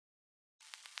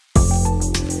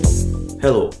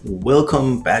Hello,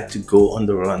 welcome back to Go on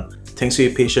the Run. Thanks for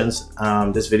your patience.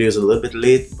 This video is a little bit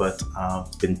late, but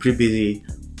been pretty busy.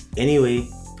 Anyway,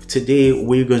 today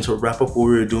we're going to wrap up what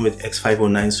we were doing with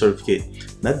X509 certificate.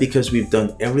 Not because we've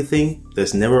done everything,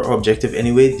 that's never our objective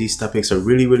anyway. These topics are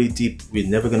really deep. We're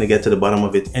never going to get to the bottom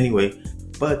of it anyway,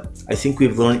 but I think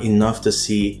we've learned enough to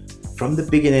see from the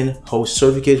beginning how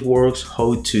certificate works,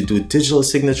 how to do digital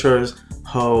signatures,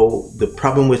 how the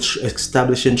problem with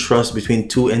establishing trust between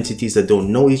two entities that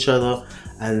don't know each other.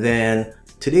 And then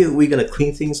today we're going to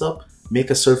clean things up, make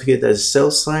a certificate that is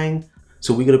self-signed.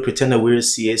 So we're going to pretend that we're a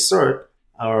CA cert,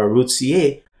 our root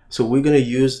CA. So we're going to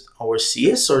use our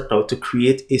CA cert now to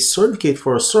create a certificate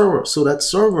for a server. So that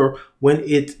server, when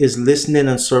it is listening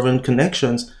and serving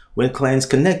connections, when clients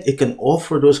connect, it can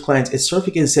offer those clients a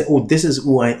certificate and say, oh, this is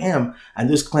who I am. And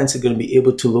those clients are going to be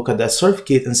able to look at that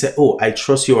certificate and say, oh, I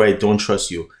trust you or I don't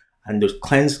trust you. And the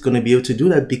clients are going to be able to do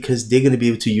that because they're going to be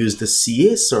able to use the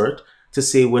CA cert to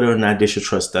say whether or not they should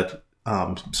trust that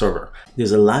server.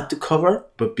 There's a lot to cover,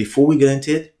 but before we get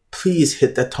into it, please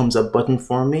hit that thumbs up button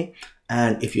for me.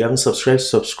 And if you haven't subscribed,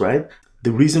 subscribe.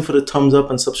 The reason for the thumbs up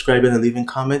and subscribing and leaving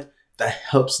comment, that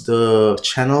helps the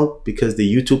channel because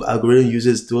the YouTube algorithm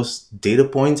uses those data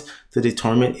points to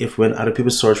determine if when other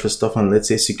people search for stuff on, let's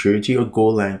say, security or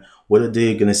Golang, whether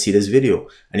they're going to see this video.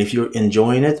 And if you're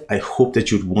enjoying it, I hope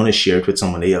that you'd want to share it with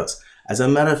somebody else. As a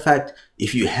matter of fact,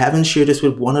 if you haven't shared this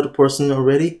with one other person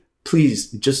already,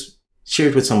 please just share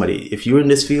it with somebody. If you're in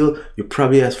this field, you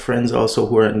probably have friends also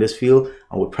who are in this field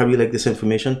and would probably like this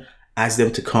information. Ask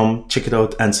them to come check it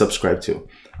out and subscribe to.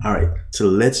 All right, so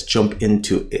let's jump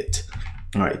into it.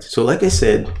 All right, so like I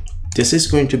said, this is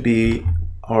going to be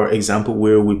our example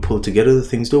where we pull together the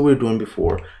things that we were doing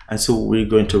before. And so we're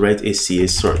going to write a CA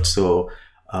cert. So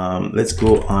let's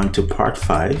go on to part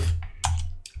 5.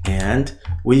 And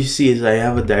what you see is I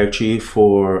have a directory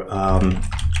for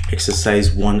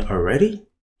exercise 1 already.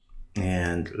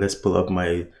 And let's pull up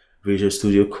my Visual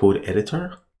Studio Code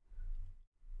editor.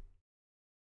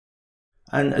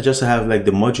 And I just have like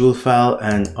the module file,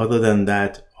 and other than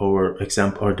that, our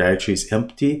directory is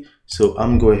empty. So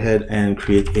I'm going to go ahead and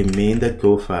create a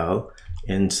main.go file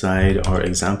inside our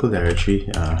example directory.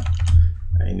 I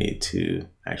need to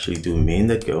actually do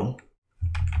main.go.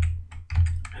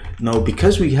 Now,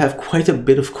 because we have quite a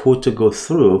bit of code to go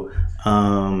through,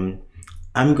 I'm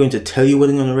going to tell you what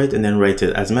I'm going to write and then write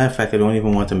it. As a matter of fact, I don't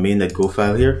even want a main.go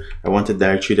file here. I want a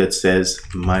directory that says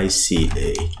my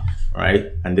CA. Right,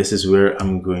 and this is where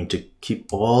I'm going to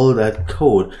keep all that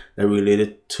code that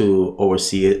related to our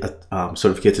CA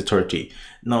certificate authority.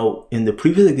 Now, in the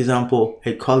previous example,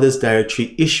 I called this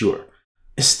directory issuer.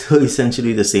 It's still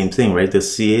essentially the same thing, right? The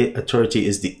CA authority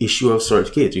is the issuer of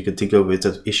certificates. You can think of it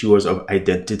as issuers of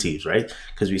identities, right?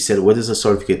 Because we said, what is a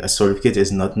certificate? A certificate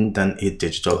is nothing than a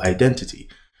digital identity.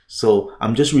 So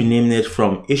I'm just renaming it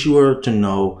from issuer to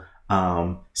now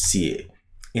CA.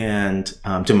 And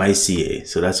to my CA.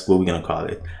 So that's what we're going to call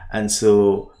it. And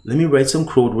so let me write some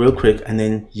code real quick, and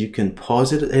then you can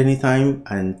pause it at any time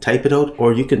and type it out,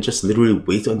 or you can just literally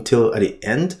wait until at the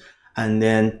end and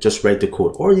then just write the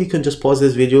code, or you can just pause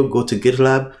this video, go to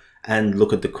GitLab and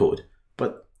look at the code.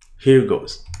 But here it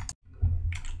goes.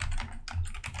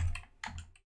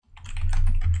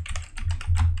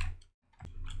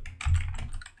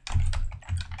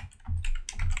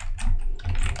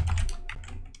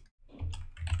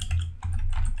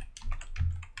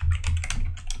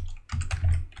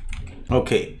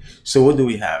 Okay, so what do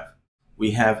we have?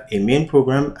 We have a main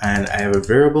program, and I have a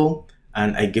variable,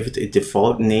 and I give it a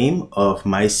default name of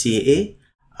my CA.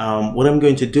 What I'm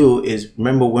going to do is,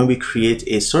 remember when we create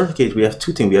a certificate, we have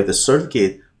two things. We have the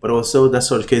certificate, but also that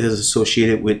certificate is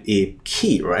associated with a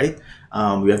key, right?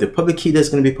 We have the public key that's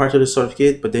going to be part of the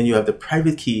certificate, but then you have the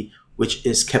private key, which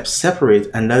is kept separate,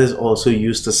 and that is also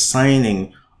used to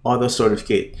signing other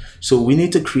certificate. So we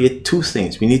need to create two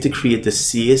things. We need to create the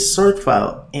CA cert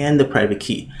file and the private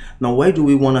key. Now, why do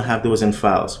we want to have those in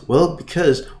files? Well,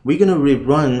 because we're going to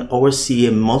rerun our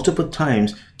CA multiple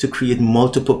times to create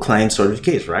multiple client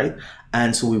certificates, right?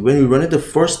 And so when we run it the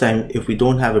first time, if we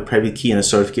don't have a private key and a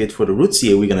certificate for the root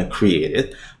CA, we're going to create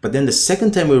it. But then the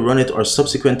second time we run it, or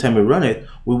subsequent time we run it,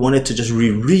 we want it to just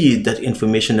reread that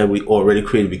information that we already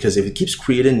created. Because if it keeps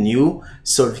creating new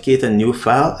certificate and new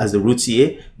file as the root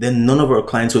CA, then none of our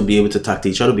clients will be able to talk to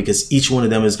each other, because each one of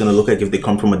them is going to look like if they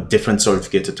come from a different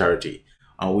certificate authority.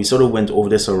 We sort of went over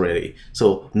this already.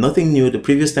 So nothing new. The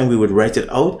previous time we would write it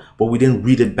out, but we didn't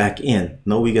read it back in.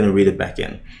 Now we're going to read it back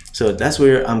in. So that's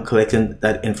where I'm collecting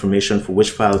that information for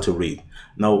which file to read.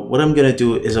 Now what I'm going to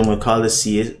do is I'm going to call the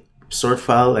CA cert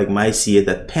file like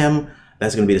myca.pem.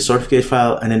 That's going to be the certificate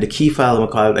file. And then the key file, I'm going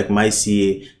to call it like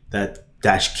myca.pem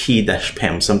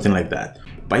 -key-pem, something like that.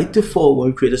 By default, when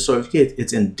we create a certificate,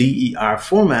 it's in DER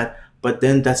format, but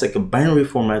then that's like a binary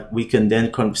format. We can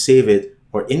then save it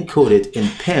or encode it in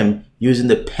PEM using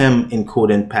the PEM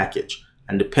encoding package.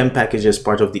 And the PEM package is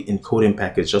part of the encoding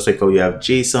package, just like how you have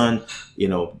JSON, you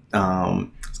know,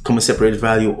 comma separated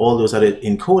value, all those other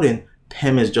encoding.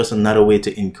 PEM is just another way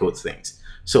to encode things.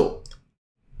 So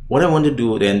what I want to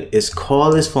do then is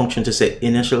call this function to say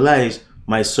initialize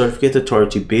my certificate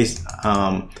authority based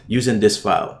using this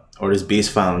file or this base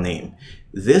file name.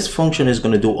 This function is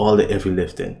going to do all the heavy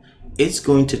lifting. It's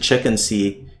going to check and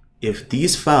see if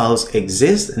these files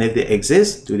exist, and if they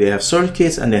exist, do they have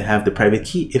certificates and they have the private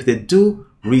key? If they do,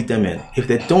 read them in. If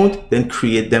they don't, then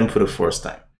create them for the first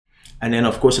time. And then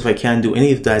of course, if I can't do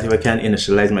any of that, if I can't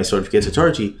initialize my certificate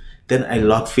authority, then I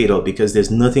lock fatal because there's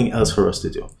nothing else for us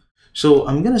to do. So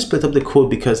I'm going to split up the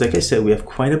code because, like I said, we have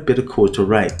quite a bit of code to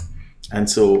write. And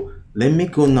so let me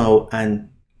go now and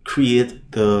create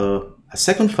a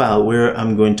second file where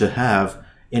I'm going to have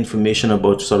information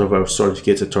about sort of our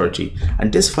certificate authority.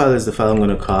 And this file is the file I'm going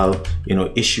to call, you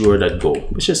know, issuer.go,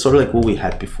 which is sort of like what we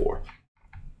had before.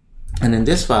 And in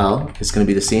this file, it's going to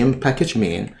be the same package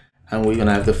main, and we're going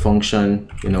to have the function,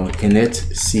 you know, init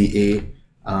ca,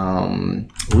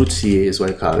 root ca is what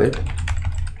I call it.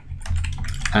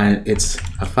 And it's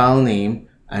a file name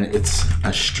and it's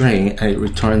a string, and it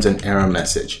returns an error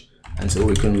message. And so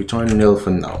we can return nil for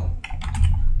now.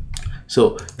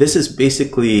 So this is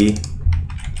basically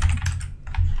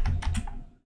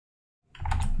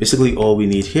all we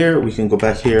need here. We can go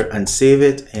back here and save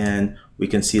it, and we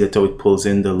can see that it pulls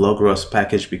in the logrust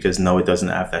package because now it doesn't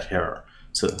have that error.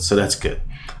 So that's good.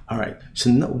 All right, so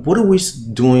now what are we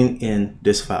doing in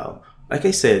this file? Like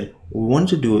I said, what we want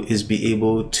to do is be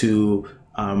able to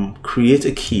create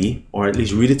a key, or at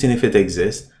least read it in if it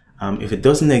exists. If it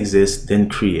doesn't exist, then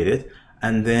create it,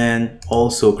 and then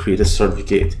also create a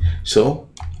certificate. So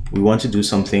we want to do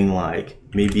something like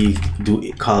maybe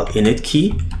call init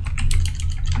key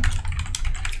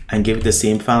and give it the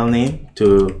same file name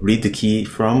to read the key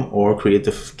from or create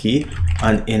the key,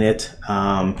 and init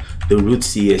the root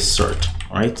C is cert,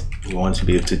 right? We want to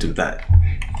be able to do that.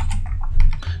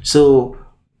 So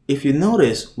if you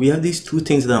notice, we have these two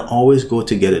things that always go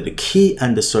together, the key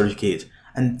and the certificate.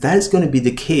 And that's going to be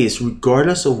the case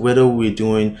regardless of whether we're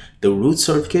doing the root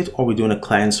certificate or we're doing a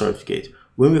client certificate.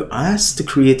 When we're asked to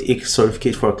create a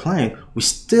certificate for a client, we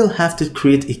still have to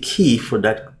create a key for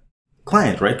that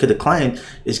client, right? Because the client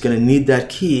is going to need that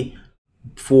key.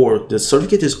 For the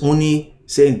certificate is only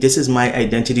saying this is my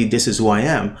identity, this is who I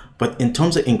am. But in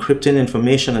terms of encrypting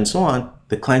information and so on,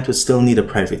 the client would still need a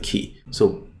private key.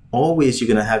 So always you're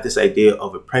going to have this idea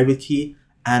of a private key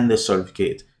and the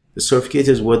certificate. The certificate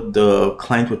is what the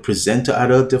client would present to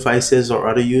other devices or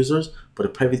other users, but a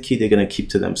private key they're going to keep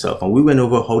to themselves. And we went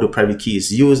over how the private key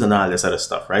is used and all this other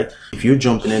stuff, right? If you're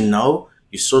jumping in now,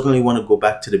 you certainly want to go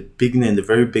back to the beginning, the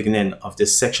very beginning of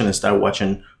this section, and start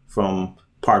watching from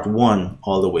part 1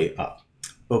 all the way up.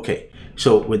 Okay,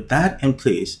 so with that in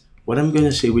place, what I'm going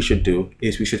to say we should do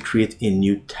is we should create a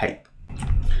new type.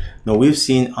 Now we've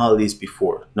seen all these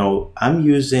before. Now I'm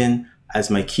using as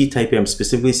my key type here, I'm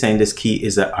specifically saying this key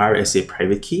is a RSA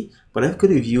private key, but I could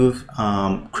have used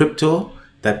crypto,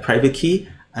 that private key,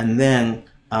 and then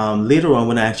later on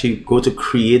when I actually go to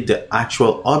create the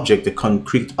actual object, the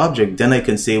concrete object, then I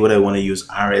can say what I want to use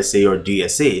RSA or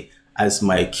DSA as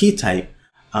my key type,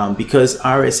 because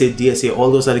RSA, DSA,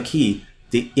 all those are the key,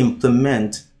 they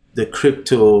implement the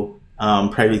crypto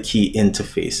private key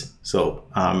interface. So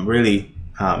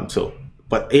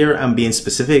but here I'm being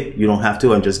specific, you don't have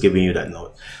to, I'm just giving you that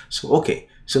note. So okay,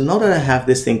 so now that I have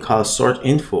this thing called sort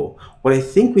info, what I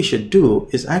think we should do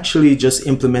is actually just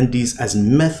implement these as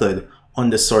method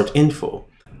on the sort info.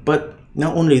 But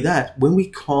not only that, when we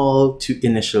call to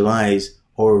initialize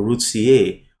or root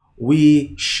CA,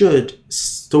 we should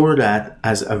store that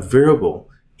as a variable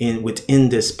within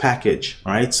this package,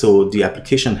 right? So the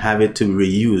application have it to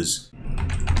reuse.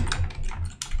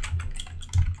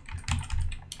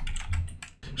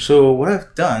 So what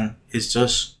I've done is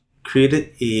just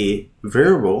created a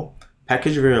variable,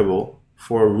 package variable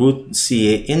for root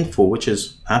CA info, which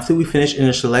is after we finish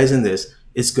initializing this,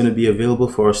 it's going to be available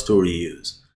for us to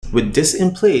reuse. With this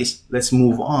in place, let's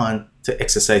move on to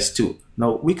exercise 2.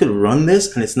 Now we could run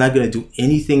this and it's not going to do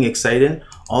anything exciting.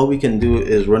 All we can do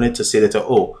is run it to say that,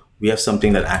 oh, we have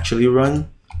something that actually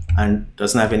run and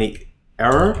doesn't have any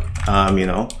error. You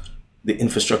know, the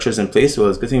infrastructure is in place. Well,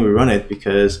 it's a good thing we run it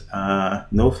because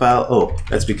no file. Oh,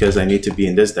 that's because I need to be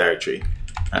in this directory.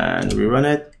 And we run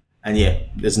it. And yeah,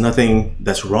 there's nothing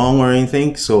that's wrong or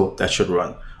anything. So that should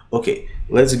run. Okay,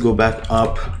 let's go back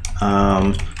up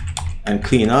and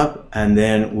clean up, and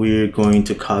then we're going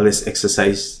to call this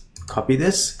exercise, copy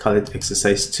this, call it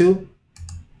exercise 2,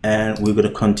 and we're going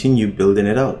to continue building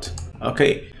it out.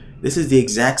 Okay, this is the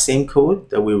exact same code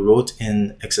that we wrote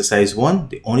in exercise 1.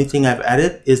 The only thing I've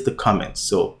added is the comments.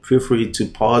 So feel free to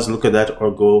pause, look at that,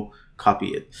 or go copy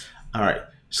it. All right,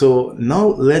 so now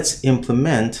let's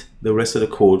implement the rest of the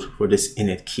code for this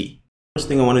init key. First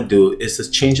thing I want to do is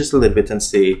to change this a little bit and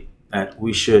say that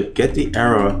we should get the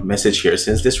error message here,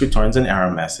 since this returns an error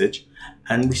message,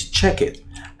 and we should check it.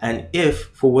 And if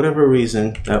for whatever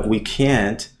reason that we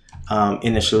can't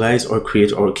initialize or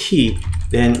create our key,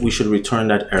 then we should return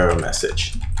that error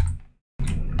message.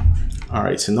 All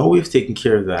right, so now we've taken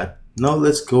care of that. Now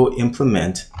let's go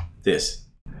implement this.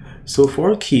 So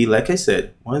for our key, like I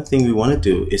said, one thing we want to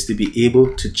do is to be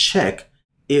able to check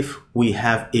if we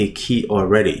have a key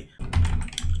already.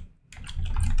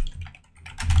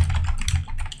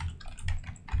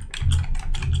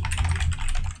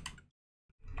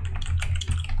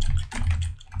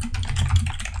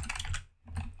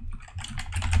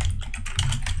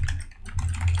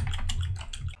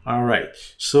 All right,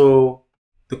 so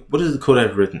what is the code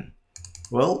I've written?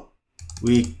 Well,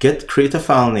 we create a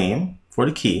file name for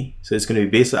the key. So it's going to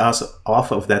be based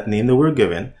off of that name that we're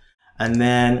given. And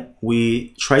then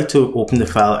we try to open the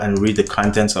file and read the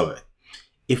contents of it.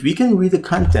 If we can read the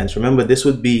contents, remember this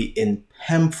would be in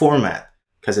PEM format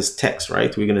because it's text,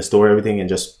 right? We're going to store everything in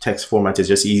just text format. It's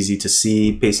just easy to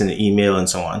see, paste in the email and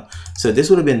so on. So this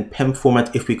would have been PEM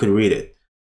format if we could read it.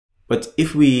 But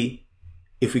if we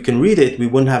can read it, we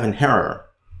wouldn't have an error,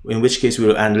 in which case we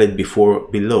will handle it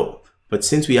below. But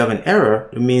since we have an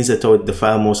error, it means that the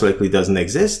file most likely doesn't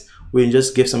exist. We can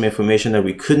just give some information that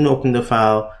we couldn't open the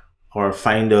file or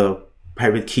find a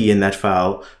private key in that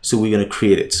file. So we're going to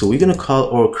create it. So we're going to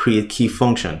call our create key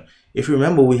function. If you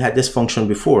remember, we had this function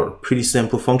before, pretty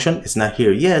simple function. It's not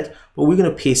here yet, but we're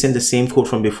going to paste in the same code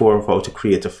from before of how to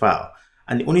create a file.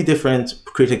 And the only difference,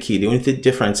 create a key, the only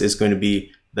difference is going to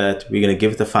be that we're going to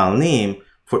give it a file name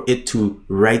for it to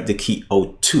write the key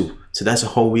out to. So that's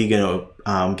how we're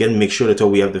going to make sure that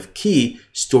we have the key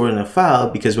stored in a file,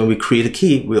 because when we create a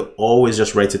key, we'll always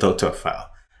just write it out to a file.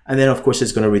 And then of course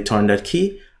it's going to return that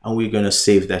key, and we're going to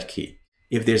save that key.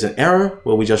 If there's an error,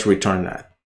 well, we just return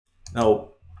that. Now,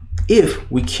 if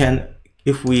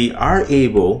we are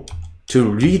able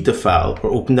to read the file or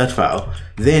open that file,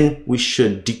 then we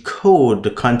should decode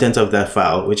the content of that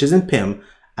file, which is in PEM,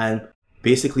 and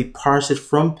basically parse it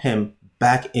from PEM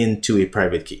back into a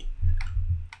private key.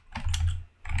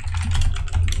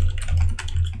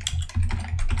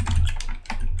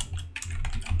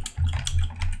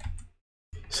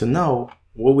 So now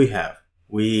what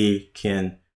we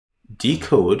can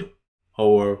decode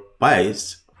our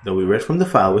bytes that we read from the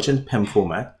file, which is in PEM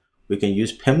format. We can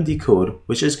use PEM decode,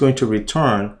 which is going to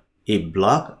return a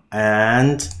block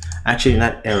and actually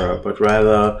not error, but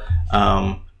rather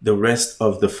the rest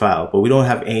of the file. But we don't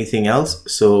have anything else,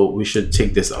 so we should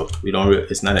take this out.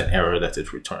 It's not an error that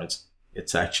it returns.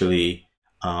 It's actually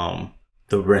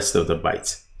the rest of the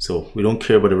bytes. So we don't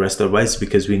care about the rest of the bytes,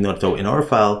 because we know that in our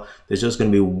file, there's just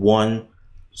going to be one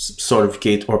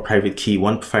certificate or private key,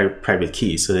 one private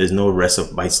key. So there's no rest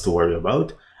of bytes to worry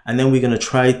about. And then we're going to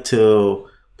try to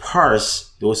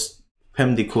parse those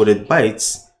PEM decoded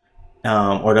bytes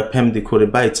or the PEM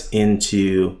decoded bytes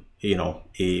into,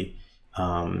 a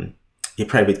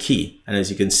private key. And as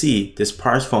you can see, this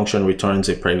parse function returns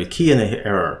a private key and an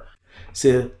error.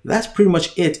 So that's pretty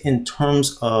much it in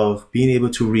terms of being able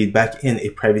to read back in a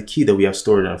private key that we have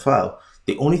stored in a file.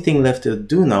 The only thing left to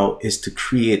do now is to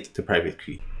create the private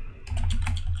key.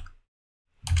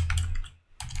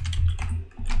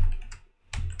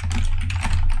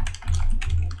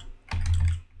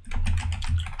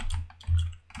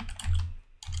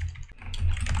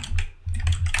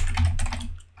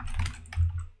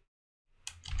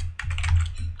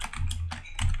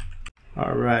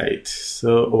 All right,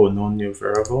 so, no new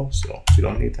variable, so we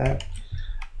don't need that.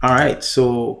 All right,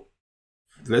 so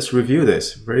let's review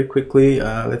this very quickly.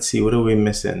 Let's see, what are we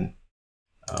missing?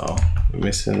 Oh, we're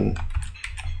missing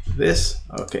this.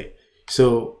 Okay,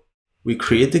 so we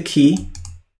create the key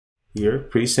here,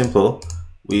 pretty simple.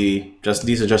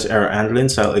 These are just error handling,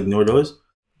 so I'll ignore those.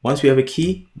 Once we have a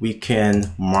key, we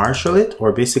can marshal it,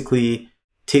 or basically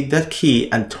take that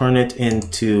key and turn it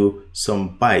into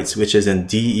some bytes, which is in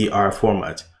DER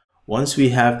format. Once we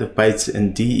have the bytes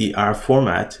in DER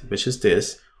format, which is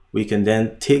this, we can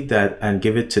then take that and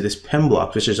give it to this PEM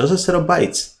block, which is just a set of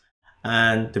bytes.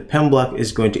 And the PEM block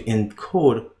is going to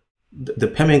encode, the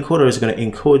PEM encoder is going to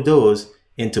encode those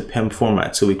into PEM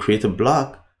format. So we create a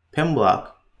block, PEM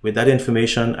block, with that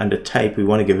information and the type we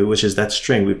want to give it, which is that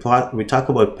string. We talk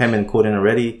about PEM encoding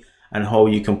already and how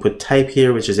you can put type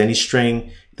here, which is any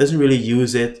string. It doesn't really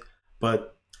use it,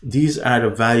 but these are the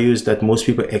values that most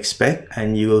people expect.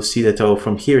 And you will see that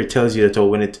from here, it tells you that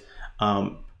when it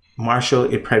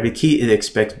marshal a private key, it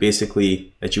expects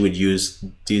basically that you would use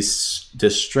this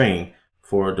string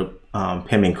for the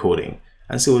PEM encoding.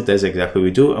 And so that's exactly what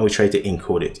we do, and we try to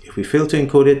encode it. If we fail to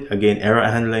encode it, again, error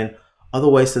handling.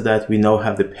 Otherwise to that, we now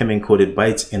have the PEM encoded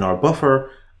bytes in our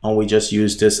buffer, and we just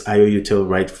use this IOUtil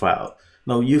write file.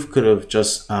 Now you could have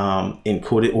just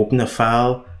open the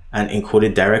file and encode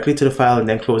it directly to the file and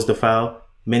then close the file.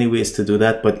 Many ways to do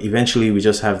that, but eventually we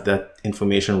just have that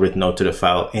information written out to the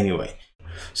file anyway.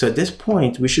 So at this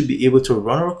point, we should be able to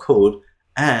run our code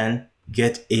and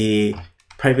get a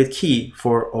private key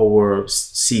for our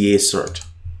CA cert.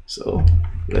 So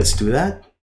let's do that.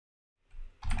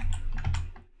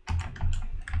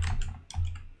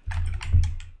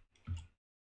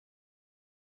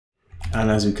 And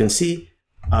as we can see,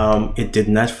 it did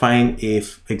not find a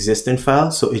existing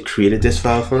file, so it created this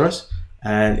file for us.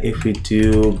 And if we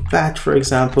do bat, for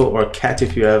example, or cat,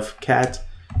 if you have cat,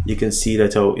 you can see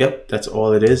that, oh, yep, that's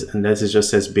all it is. And that is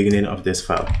just says beginning of this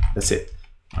file. That's it.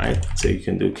 All right. So you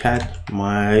can do cat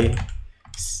my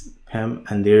PEM,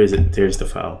 and there's the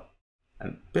file.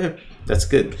 And bip, that's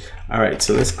good. All right.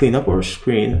 So let's clean up our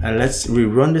screen and let's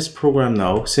rerun this program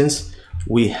now. Since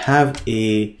we have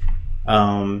a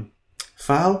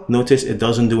file, notice it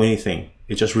doesn't do anything.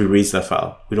 It just rereads the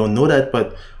file. We don't know that,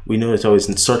 but we know it's always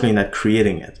certainly not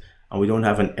creating it. And we don't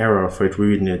have an error for it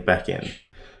reading it back in.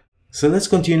 So let's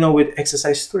continue now with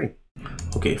exercise 3.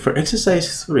 Okay, for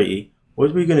exercise 3,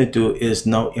 what we're going to do is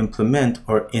now implement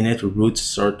our init root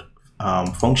cert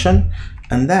function.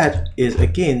 And that is,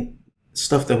 again,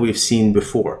 stuff that we've seen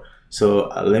before. So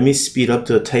let me speed up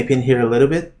the typing here a little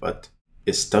bit, but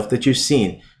it's stuff that you've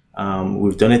seen.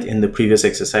 We've done it in the previous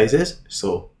exercises,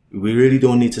 so we really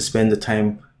don't need to spend the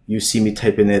time you see me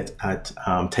typing it at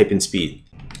typing speed.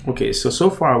 Okay, so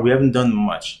far we haven't done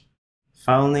much.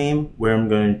 File name, where I'm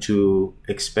going to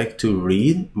expect to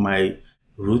read my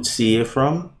root CA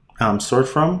from, sort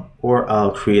from, or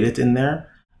I'll create it in there.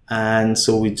 And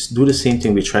so we do the same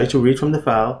thing. We try to read from the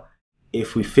file.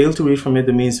 If we fail to read from it,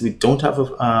 that means we don't have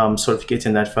a certificate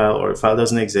in that file, or a file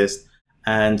doesn't exist.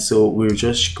 And so we're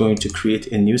just going to create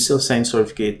a new self-signed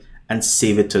certificate and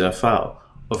save it to the file.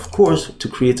 Of course, to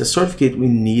create a certificate, we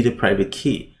need a private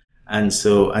key. And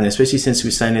especially since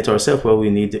we sign it ourselves, well, we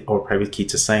need our private key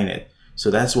to sign it. So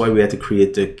that's why we had to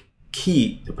create the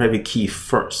private key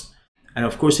first. And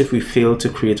of course, if we fail to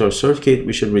create our certificate,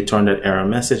 we should return that error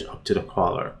message up to the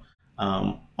caller.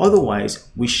 Otherwise,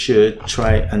 we should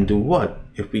try and do what?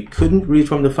 If we couldn't read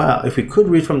from the file, if we could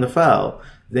read from the file,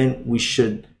 then we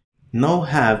should now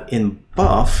have in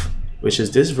buff, which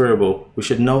is this variable, we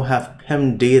should now have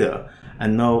PEM data.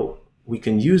 And now we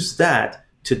can use that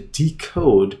to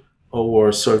decode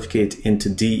our certificate into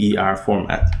DER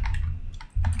format.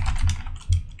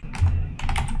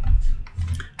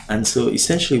 And so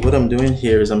essentially what I'm doing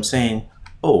here is I'm saying,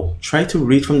 oh, try to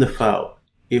read from the file.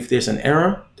 If there's an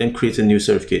error, then create a new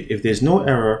certificate. If there's no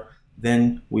error,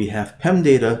 then we have PEM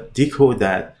data, decode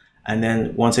that. And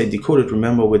then once I decode it,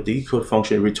 remember with the decode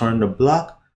function, return the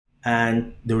block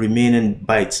and the remaining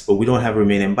bytes, but we don't have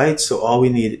remaining bytes. So all we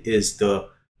need is the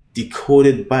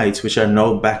decoded bytes, which are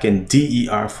now back in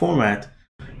DER format.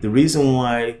 The reason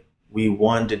why we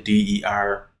want the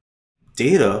DER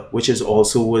data, which is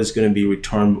also what's going to be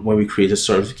returned when we create a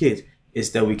certificate,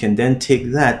 is that we can then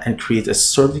take that and create a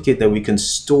certificate that we can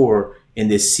store in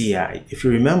the CI. If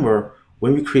you remember,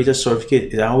 when we create a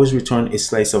certificate, it always returns a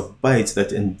slice of bytes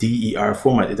that's in DER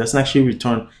format. It doesn't actually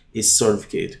return a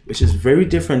certificate, which is very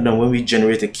different than when we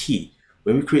generate a key.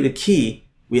 When we create a key,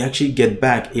 we actually get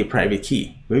back a private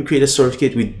key. When we create a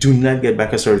certificate, we do not get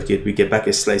back a certificate. We get back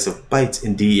a slice of bytes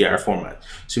in DER format.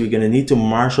 So we're going to need to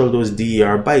marshal those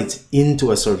DER bytes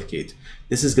into a certificate.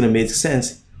 This is going to make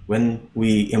sense when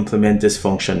we implement this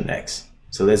function next.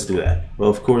 So let's do that. Well,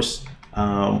 of course,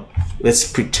 let's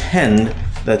pretend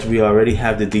that we already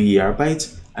have the DER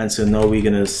bytes. And so now we're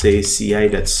going to say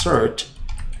ci.cert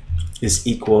is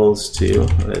equals to,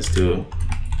 let's do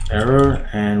error,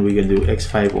 and we're going to do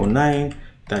x509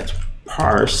 that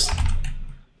parse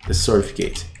the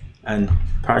certificate. And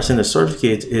parsing the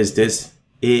certificate is this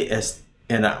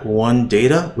ASN1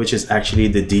 data, which is actually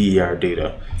the DER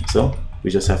data. So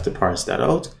we just have to parse that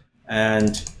out,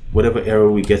 and whatever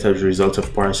error we get as a result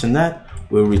of parsing that,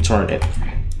 we'll return it.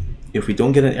 If we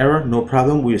don't get an error, no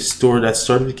problem. We'll store that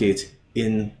certificate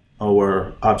in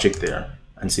our object there.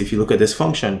 And so if you look at this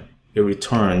function, it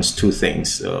returns two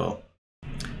things.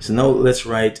 So now let's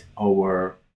write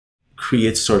our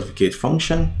create certificate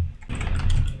function.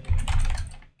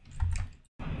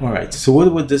 All right, so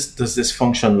what does this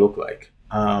function look like?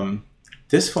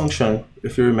 This function,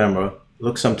 if you remember,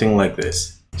 looks something like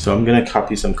this. So I'm gonna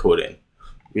copy some code in.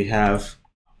 We have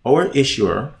our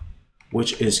issuer,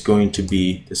 which is going to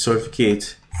be the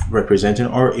certificate representing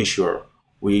our issuer.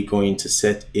 We're going to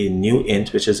set a new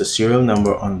int, which is a serial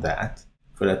number on that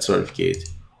for that certificate.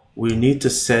 We need to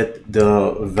set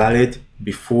the valid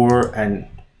before and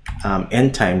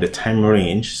end time, the time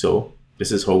range. So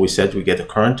this is how we set, we get the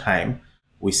current time.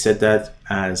 We set that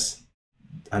as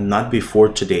not before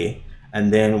today,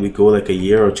 and then we go like a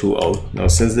year or two out. Now,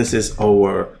 since this is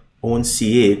our own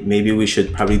CA, maybe we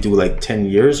should probably do like 10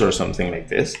 years or something like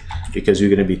this, because we're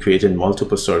going to be creating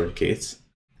multiple certificates.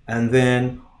 And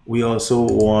then we also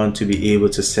want to be able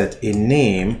to set a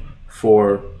name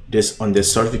for this on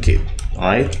this certificate. All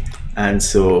right, and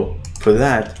so for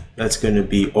that, that's going to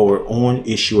be our own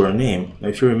issuer name. Now,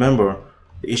 if you remember,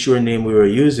 the issuer name we were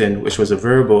using, which was a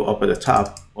variable up at the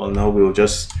top, well, now we'll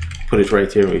just put it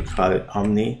right here. We call it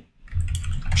Omni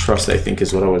Trust, I think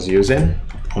is what I was using,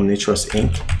 Omni Trust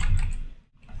Inc.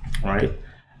 All right,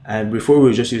 and before we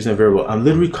were just using a variable. I'm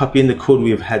literally copying the code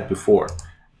we've had before.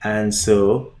 And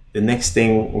so the next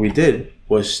thing we did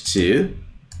was to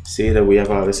say that we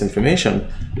have all this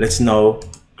information. Let's now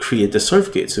create the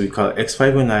certificate. So we call it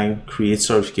x509 create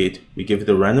certificate. We give it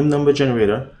a random number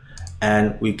generator,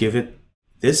 and we give it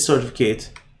this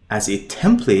certificate as a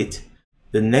template.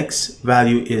 The next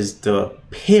value is the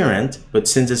parent, but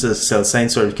since this is a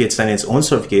self-signed certificate, signing its own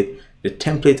certificate, the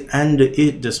template and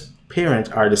the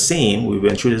parent are the same. We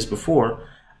went through this before.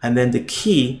 And then the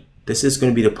key, this is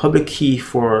going to be the public key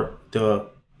for the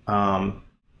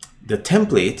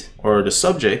template or the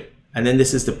subject, and then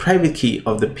this is the private key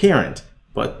of the parent.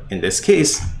 But in this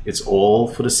case, it's all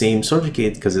for the same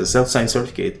certificate because it's a self-signed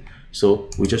certificate. So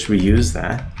we just reuse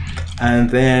that, and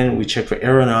then we check for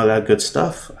error and all that good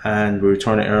stuff, and we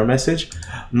return an error message.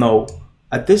 Now,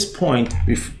 at this point,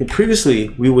 previously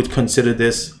we would consider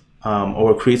this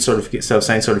our create certificate,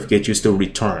 self-signed certificate used to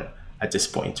return at this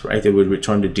point, right? It would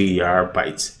return the DER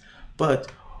bytes.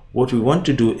 But what we want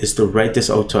to do is to write this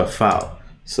out to a file.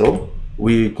 So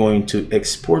we're going to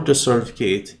export the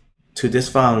certificate to this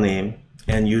file name,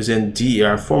 and using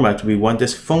DER format, we want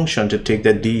this function to take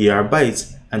that DER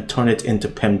bytes and turn it into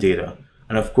PEM data.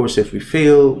 And of course, if we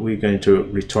fail, we're going to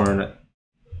return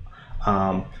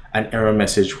an error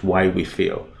message why we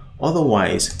fail.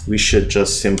 Otherwise, we should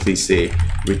just simply say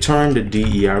return the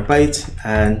DER byte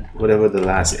and whatever the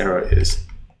last error is.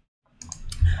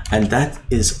 And that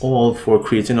is all for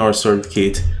creating our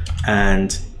certificate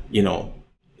and, you know,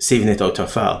 saving it out to a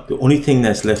file. The only thing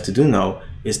that's left to do now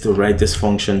is to write this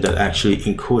function that actually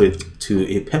encoded to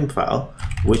a PEM file,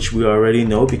 which we already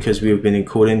know because we've been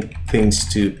encoding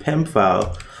things to PEM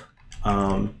file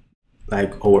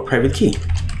like our private key.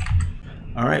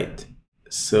 All right,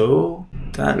 so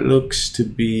that looks to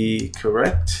be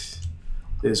correct.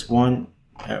 There's one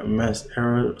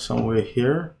error somewhere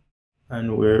here.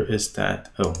 And where is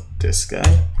that? Oh, this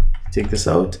guy. Take this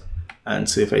out. And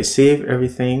so if I save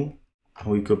everything, and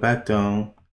we go back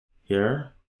down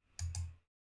here.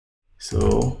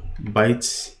 So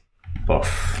bytes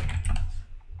buff.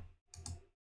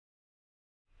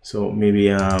 So maybe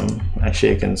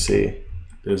actually I can say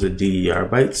there's a DER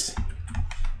bytes.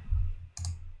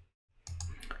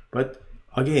 But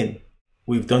again,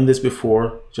 we've done this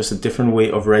before, just a different way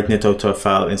of writing it out to a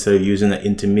file. Instead of using an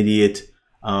intermediate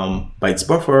bytes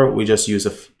buffer, we just use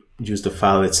the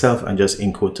file itself and just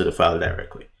encode to the file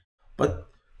directly. But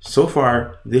so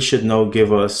far, this should now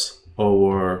give us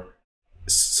our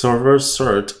server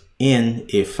cert in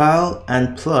a file,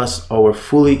 and plus our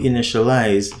fully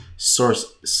initialized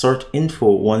source cert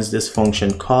info once this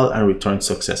function call and return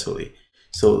successfully.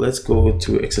 So let's go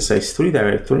to exercise 3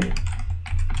 directory,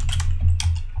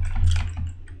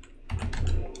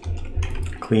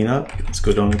 clean up, let's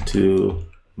go down to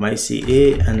my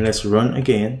CA and let's run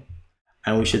again,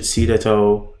 and we should see that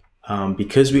our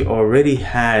because we already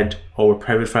had our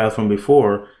private file from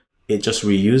before, it just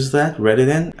reused that, read it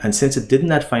in, and since it did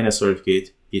not find a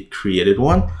certificate, it created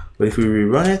one. But if we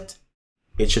rerun it,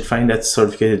 it should find that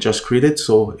certificate it just created,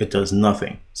 so it does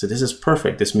nothing. So this is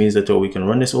perfect. This means that we can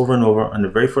run this over and over, and the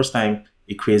very first time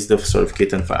it creates the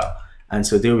certificate and file. And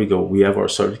so there we go, we have our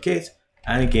certificate.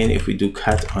 And again, if we do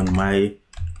cat on my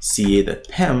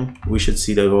ca.pem, we should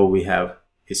see that we have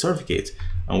a certificate,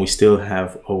 and we still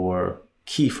have our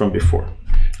key from before.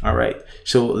 All right,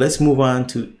 so let's move on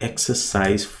to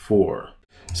exercise 4.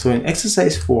 So in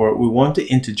exercise 4, we want to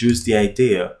introduce the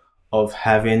idea of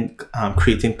having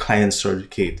creating client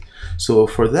certificate. So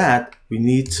for that, we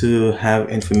need to have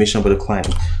information about the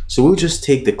client. So we'll just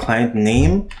take the client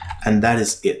name, and that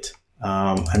is it.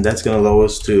 And that's going to allow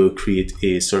us to create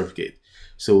a certificate.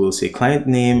 So we'll say client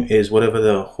name is whatever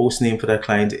the host name for that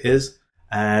client is,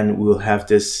 and we'll have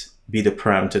this be the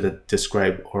parameter that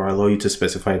describe or allow you to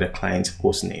specify the client's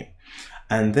host name.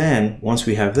 And then once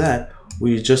we have that,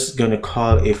 we're just going to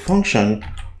call a function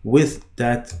with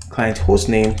that client host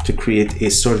name to create a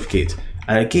certificate.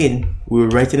 And again, we're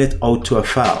writing it out to a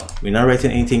file. We're not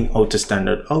writing anything out to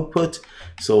standard output.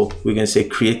 So we're going to say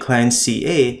create client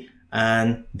CA,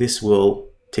 and this will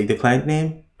take the client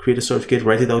name, create a certificate,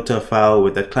 write it out to a file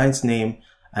with that client's name.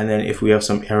 And then if we have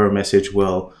some error message,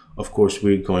 well, of course,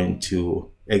 we're going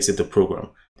to exit the program.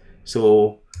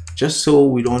 So just so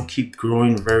we don't keep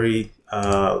growing very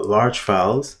large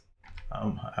files,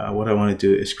 what I want to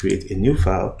do is create a new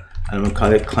file, and I'm going to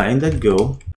call it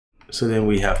client.go. So then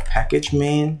we have package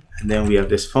main, and then we have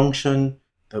this function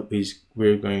that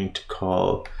we're going to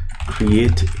call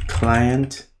create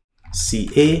client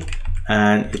CA,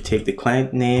 and it takes the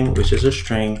client name, which is a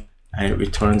string, and it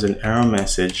returns an error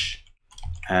message.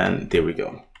 And there we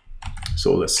go.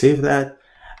 So let's save that.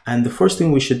 And the first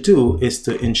thing we should do is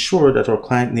to ensure that our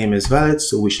client name is valid.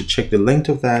 So we should check the length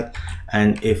of that.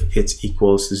 And if it's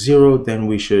equals to 0, then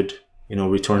we should,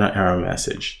 return an error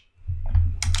message.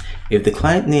 If the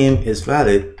client name is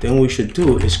valid, then what we should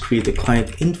do is create a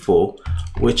client info,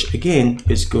 which again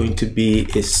is going to be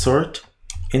a cert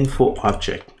info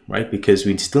object, right? Because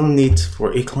we still need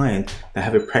for a client to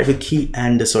have a private key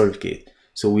and a certificate.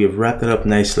 So we have wrapped it up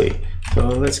nicely. So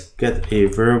let's get a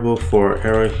variable for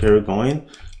error here going,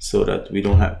 so that we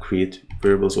don't have create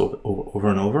variables over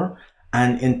and over.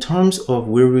 And in terms of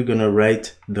where we're going to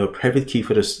write the private key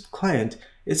for this client,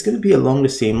 it's going to be along the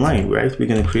same line, right? We're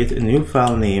going to create a new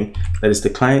file name that is the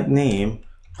client name,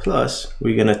 plus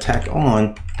we're going to tack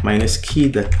on minus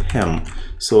key.hem.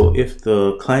 So if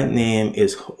the client name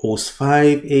is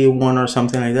host5a1 or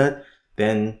something like that,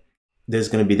 then there's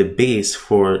going to be the base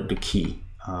for the key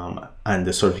and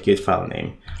the certificate file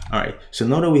name. All right, so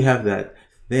now that we have that,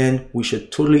 then we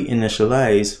should totally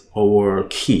initialize our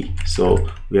key. So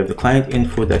we have the client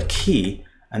info.key,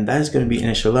 and that is going to be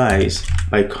initialized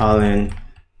by calling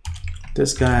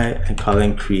this guy and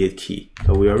calling create key.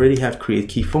 So we already have create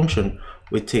key function,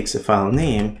 which takes a file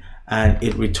name and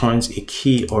it returns a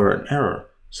key or an error.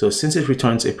 So since it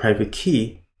returns a private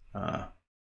key,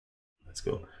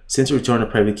 Since it returned a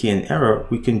private key and error,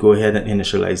 we can go ahead and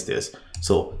initialize this.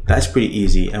 So that's pretty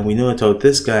easy, and we know that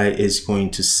this guy is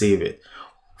going to save it.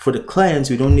 For the clients,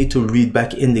 we don't need to read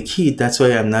back in the key. That's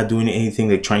why I'm not doing anything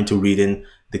like trying to read in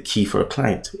the key for a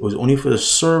client. It was only for the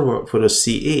server, for the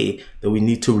CA, that we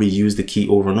need to reuse the key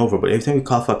over and over. But every time we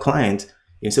call for a client,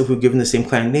 instead of we're given the same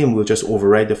client name, we'll just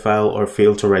override the file or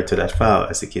fail to write to that file,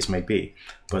 as the case might be.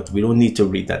 But we don't need to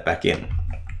read that back in.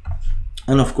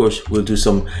 And of course, we'll do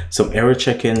some error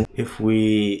checking. If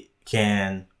we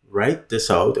can write this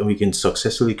out and we can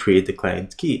successfully create the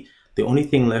client key, the only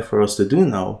thing left for us to do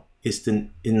now is to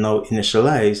now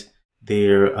initialize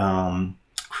their,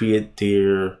 create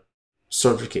their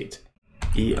certificate.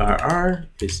 ERR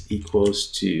is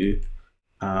equals to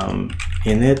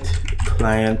init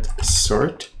client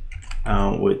cert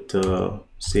with the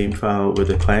same file with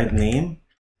the client name.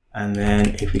 And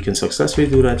then if we can successfully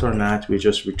do that or not, we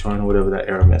just return whatever that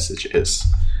error message is.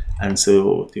 And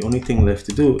so the only thing left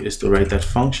to do is to write that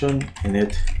function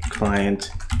init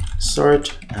client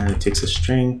cert, and it takes a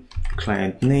string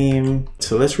client name.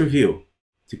 So let's review.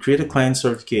 To create a client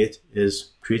certificate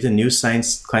is create a new signed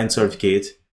client certificate,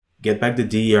 get back the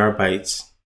DER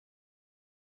bytes.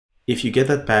 If you get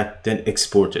that back, then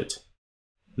export it.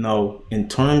 Now, in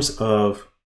terms of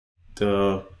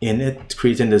the init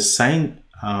creating the signed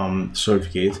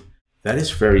certificate, that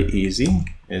is very easy.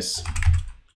 It's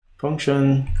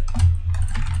function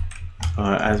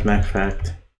as a matter of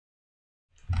fact,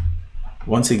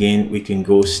 once again we can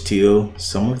go steal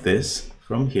some of this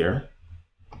from here.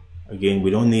 Again, we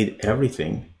don't need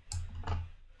everything,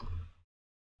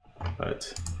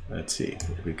 but let's see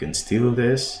if we can steal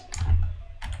this,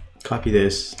 copy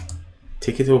this,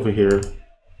 take it over here,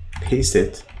 paste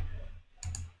it.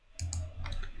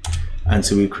 And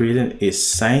so we created a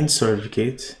signed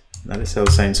certificate, not a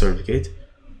self-signed certificate.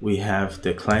 We have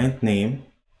the client name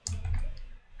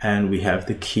and we have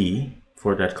the key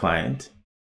for that client.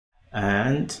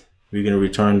 And we're going to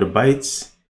return the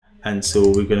bytes. And so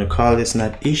we're going to call this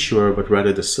not issuer, but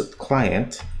rather the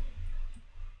client.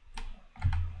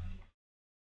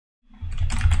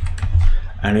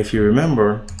 And if you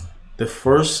remember, the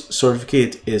first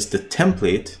certificate is the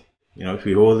template. You know, if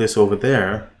we hold this over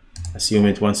there, assume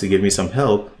it wants to give me some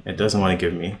help. It doesn't want to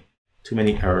give me too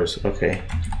many errors. Okay,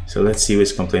 so let's see what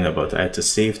it's complaining about. I had to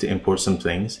save to import some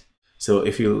things. So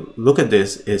if you look at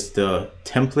this, it's the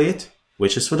template,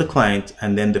 which is for the client,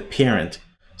 and then the parent.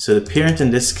 So the parent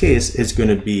in this case is going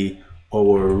to be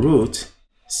our root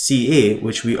CA,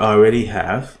 which we already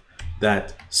have,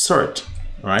 that cert,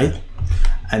 right?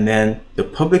 And then the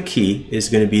public key is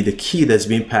going to be the key that's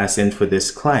being passed in for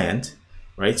this client,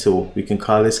 right? So we can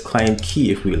call this client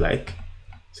key if we like.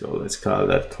 So let's call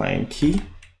that client key.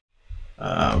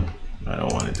 I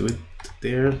don't want to do it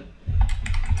there.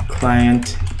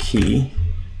 Client key,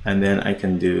 and then I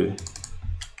can do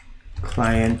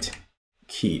client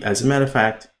key. As a matter of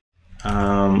fact,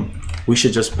 we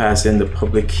should just pass in the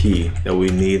public key that we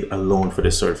need alone for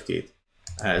the certificate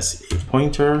as a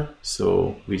pointer.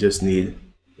 So we just need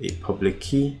a public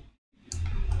key,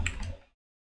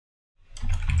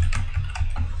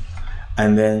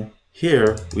 and then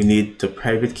here we need the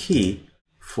private key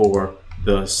for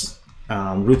the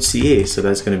root CA. So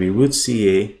that's going to be root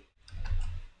CA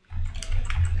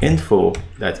info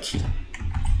that key.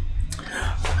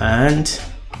 And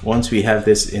once we have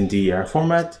this in DER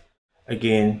format,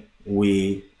 again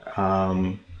we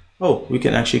we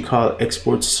can actually call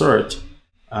export cert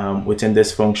within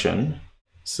this function.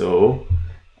 So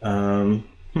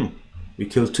we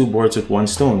kill two birds with one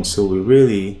stone, so we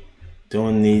really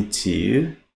don't need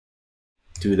to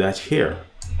do that here.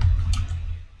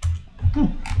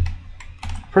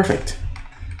 Perfect.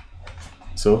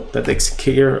 So that takes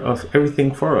care of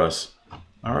everything for us.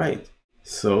 All right,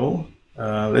 so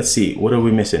let's see, what are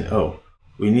we missing? Oh,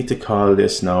 we need to call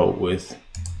this now with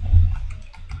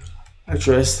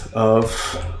address of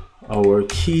our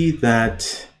key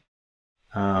that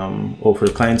for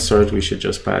the client cert we should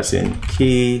just pass in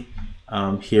key.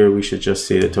 Here we should just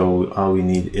say that all we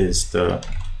need is the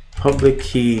public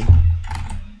key,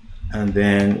 and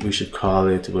then we should call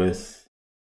it with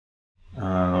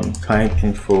client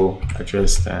info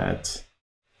address that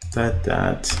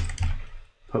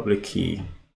public key.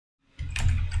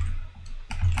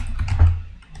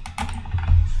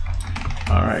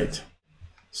 All right,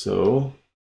 so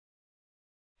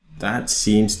that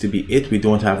seems to be it. We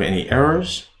don't have any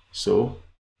errors, so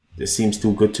this seems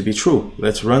too good to be true.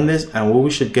 Let's run this, and what we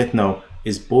should get now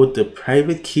is both the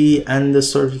private key and the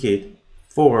certificate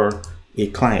for a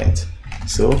client.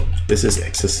 So this is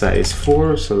exercise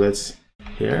 4, so let's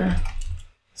here.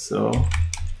 So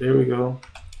there we go.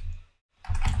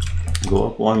 Go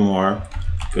up one more,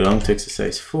 go down to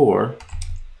exercise 4,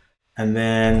 and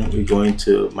then we go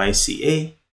into my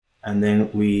CA, and then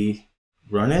we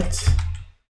run it,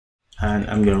 and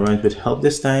I'm gonna run it with help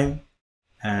this time.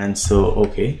 And so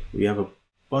okay, we have a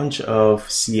bunch of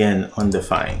CN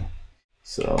undefined.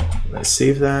 So let's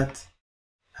save that,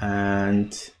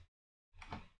 and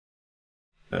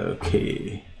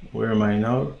okay, where am I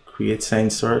now? Create sign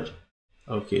cert.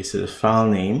 Okay, so the file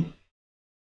name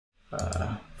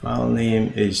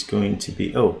is going to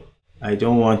be, oh, I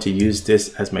don't want to use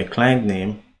this as my client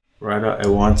name, rather I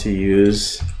want to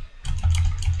use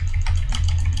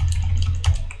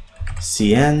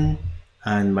CN,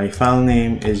 and my file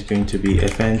name is going to be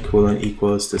fn :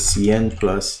 equals the CN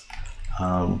plus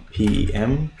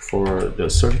PEM for the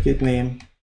certificate name.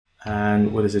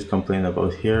 And what does it complain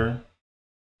about here?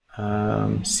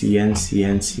 CN.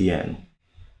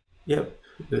 Yep,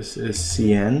 this is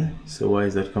CN. So why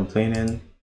is that complaining?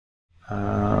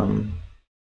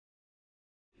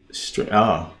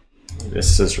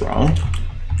 This is wrong.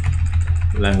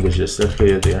 Language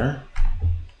dyslexia there.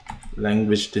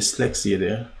 Language dyslexia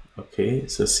there. Okay,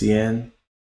 so CN,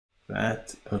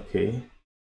 that, okay.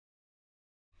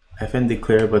 FN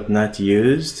declare but not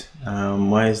used.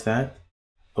 Why is that?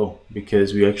 Oh,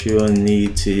 because we actually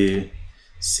need to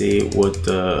say what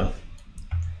the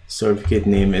certificate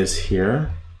name is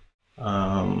here.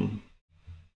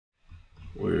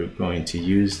 We're going to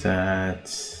use that.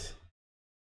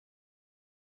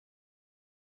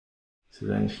 So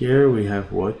then here we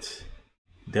have what?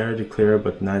 There declare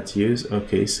but not use.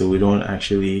 Okay, so we don't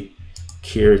actually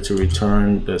care to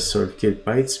return the certificate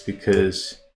bytes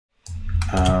because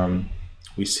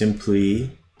we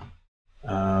simply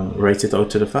write it out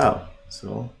to the file.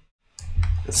 So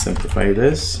let's simplify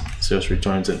this. It just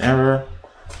returns an error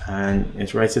and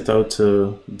it writes it out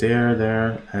to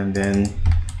there, and then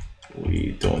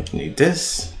we don't need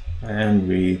this, and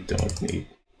we don't need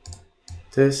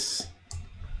this,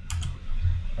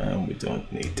 and we don't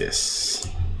need this.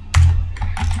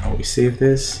 And we save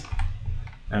this,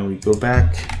 and we go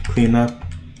back, clean up,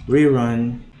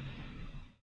 rerun.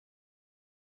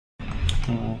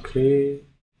 Okay,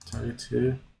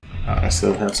 32. I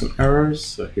still have some errors,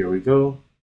 so here we go.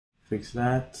 fix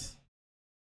that.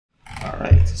 All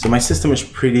right, so my system is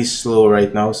pretty slow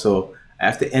right now, so I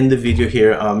have to end the video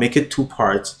here. I'll make it 2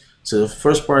 parts. So the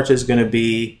first part is going to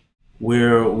be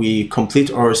where we complete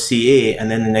our CA,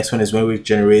 and then the next one is when we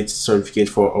generate certificate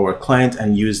for our client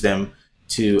and use them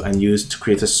to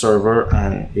create a server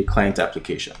and a client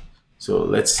application. So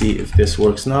let's see if this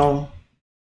works now.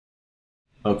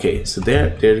 Okay, so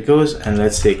there it goes, and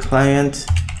let's say client,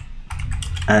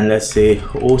 and let's say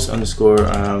host underscore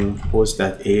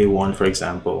host.a1, for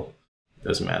example.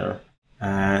 Doesn't matter,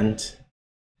 and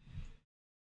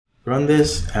run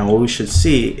this, and what we should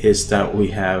see is that we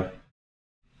have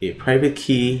a private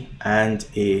key and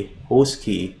a host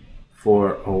key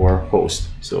for our host.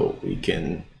 So we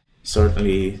can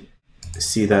certainly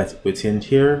see that within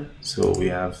here. So we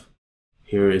have,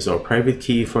 here is our private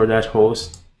key for that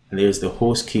host, and there's the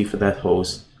host key for that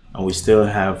host, and we still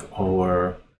have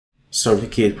our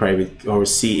certificate private, our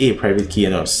CA private key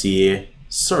and our CA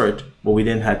cert, but we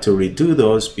didn't have to redo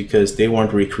those because they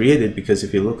weren't recreated, because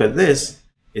if you look at this,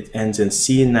 it ends in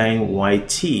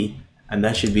C9YT, and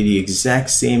that should be the exact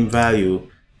same value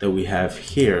that we have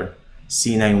here,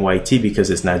 C9YT, because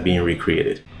it's not being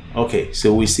recreated. Okay,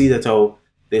 so we see that how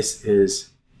this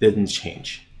didn't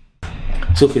change.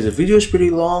 So okay, the video is pretty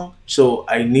long, so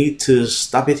I need to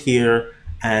stop it here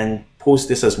and post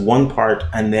this as one part,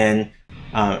 and then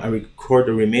I record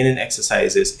the remaining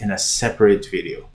exercises in a separate video.